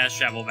 I could fast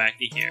travel back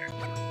to here.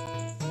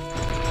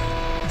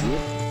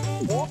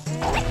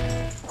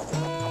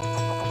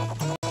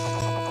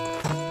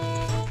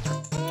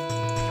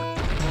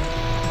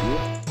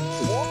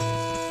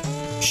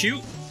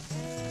 Shoot.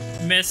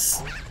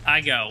 Miss.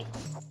 I go.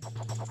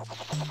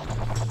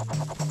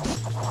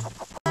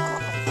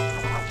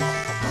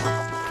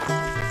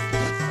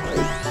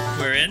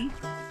 We're in.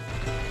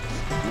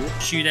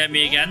 Shoot at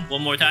me again.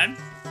 One more time.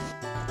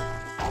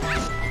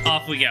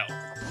 Off we go.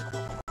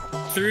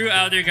 Through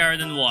Outer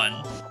Garden 1,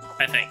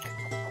 I think.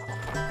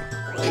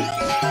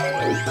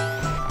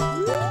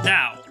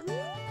 Now,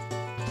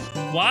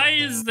 why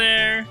is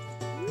there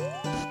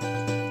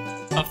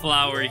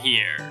flower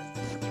here.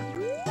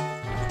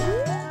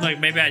 Like,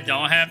 maybe I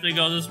don't have to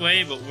go this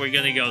way, but we're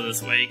gonna go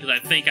this way, because I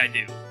think I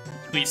do.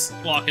 Please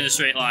walk in a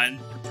straight line.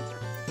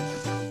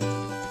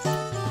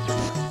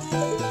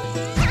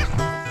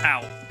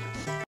 Ow.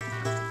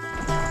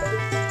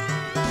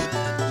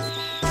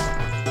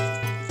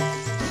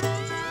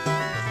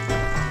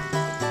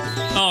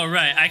 Oh,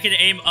 right, I can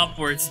aim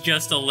upwards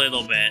just a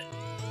little bit.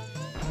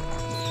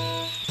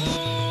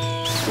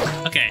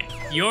 Okay,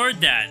 you're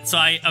dead. So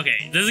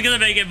okay, this is gonna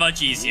make it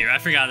much easier. I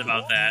forgot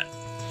about that.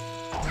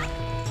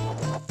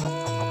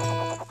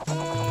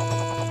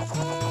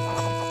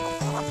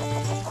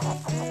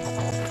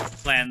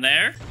 Land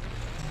there.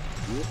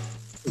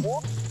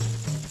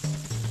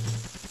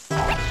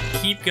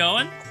 Keep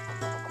going.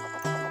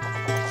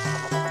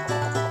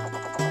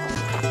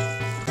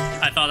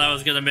 I thought I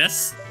was gonna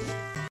miss.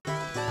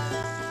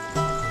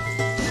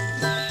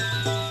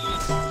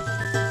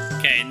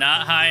 Okay,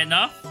 not high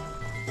enough.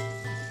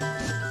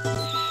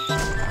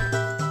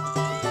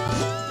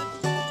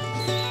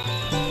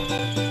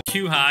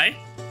 Too high.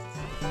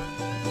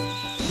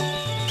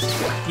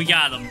 We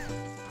got him.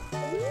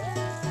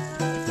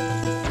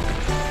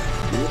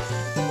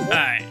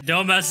 Alright,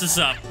 don't mess this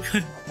up.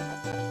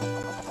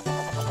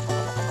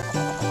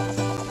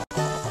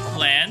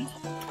 Land.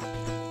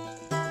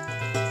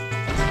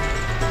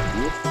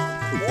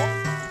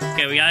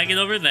 Okay, we gotta get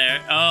over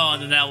there. Oh,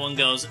 and then that one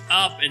goes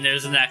up and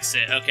there's an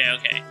exit. Okay,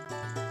 okay.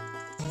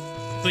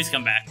 Please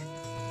come back.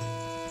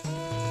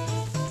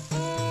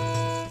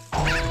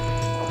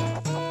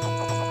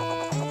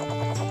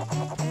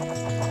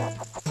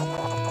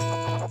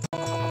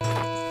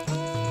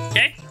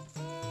 Okay.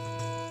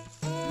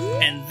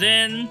 And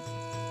then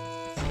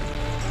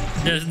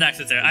there's an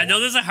exit there. I know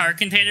there's a heart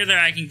container there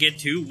I can get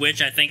to,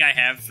 which I think I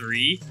have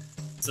 3.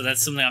 So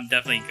that's something I'm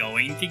definitely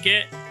going to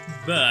get.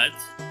 But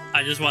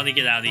I just want to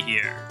get out of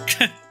here.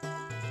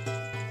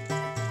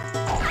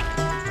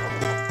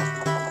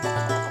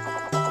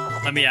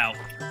 Let me out.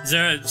 Is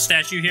there a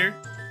statue here?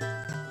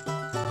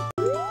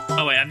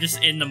 Oh wait, I'm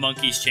just in the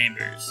monkey's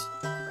chambers.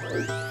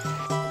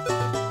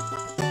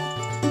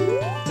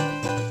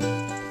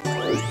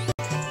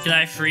 Can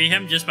I free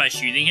him just by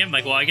shooting him?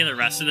 Like, will I get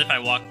arrested if I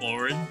walk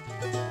forward?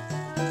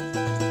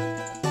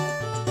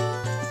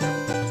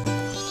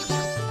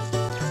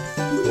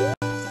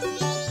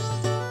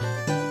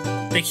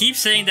 They keep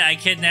saying that I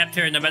kidnapped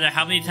her, and no matter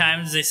how many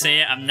times they say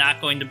it, I'm not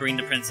going to bring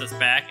the princess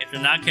back. If they're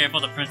not careful,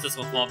 the princess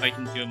will fall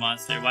victim to a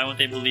monster. Why won't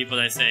they believe what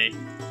I say?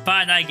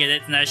 Fine, I get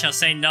it, and I shall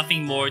say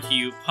nothing more to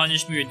you.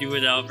 Punish me or do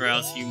whatever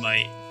else you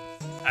might.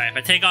 Alright, if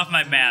I take off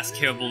my mask,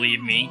 he'll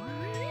believe me.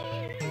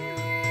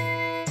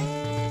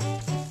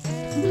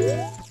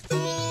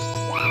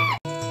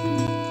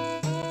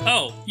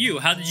 Oh, you,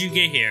 how did you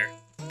get here?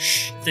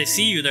 Shh, if they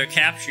see you, they'll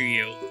capture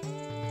you.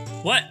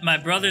 What? My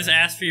brothers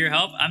asked for your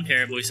help? I'm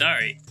terribly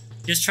sorry.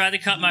 Just try to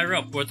cut my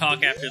rope. We'll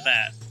talk after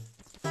that.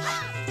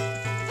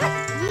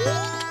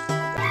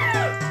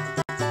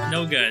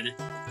 No good.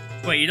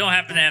 Wait, you don't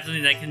happen to have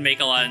something that can make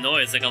a lot of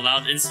noise, like a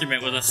loud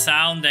instrument with a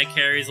sound that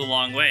carries a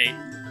long way.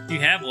 If you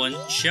have one,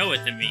 show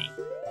it to me.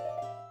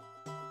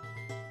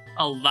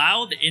 A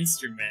loud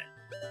instrument?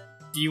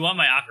 Do you want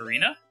my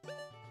ocarina?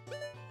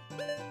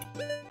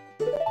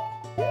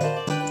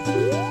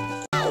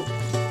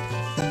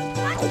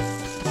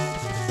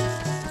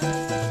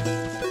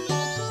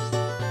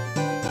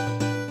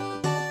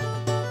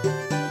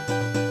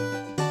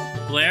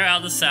 Blare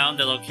out the sound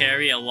that'll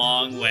carry a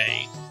long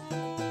way.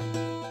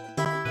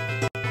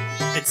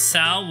 Its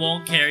sound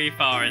won't carry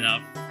far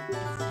enough.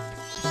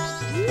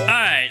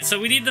 Alright, so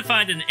we need to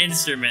find an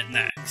instrument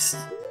next.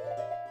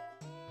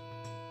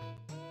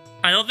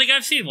 I don't think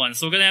I've seen one,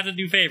 so we're gonna have to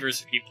do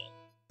favors for people.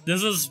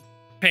 This is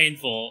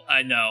painful,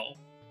 I know.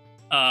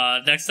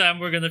 Next time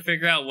we're gonna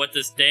figure out what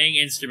this dang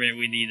instrument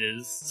we need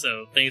is.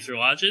 So, thanks for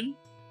watching.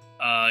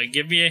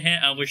 Give me a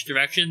hint on which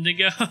direction to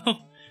go,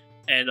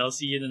 and I'll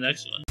see you in the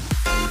next one.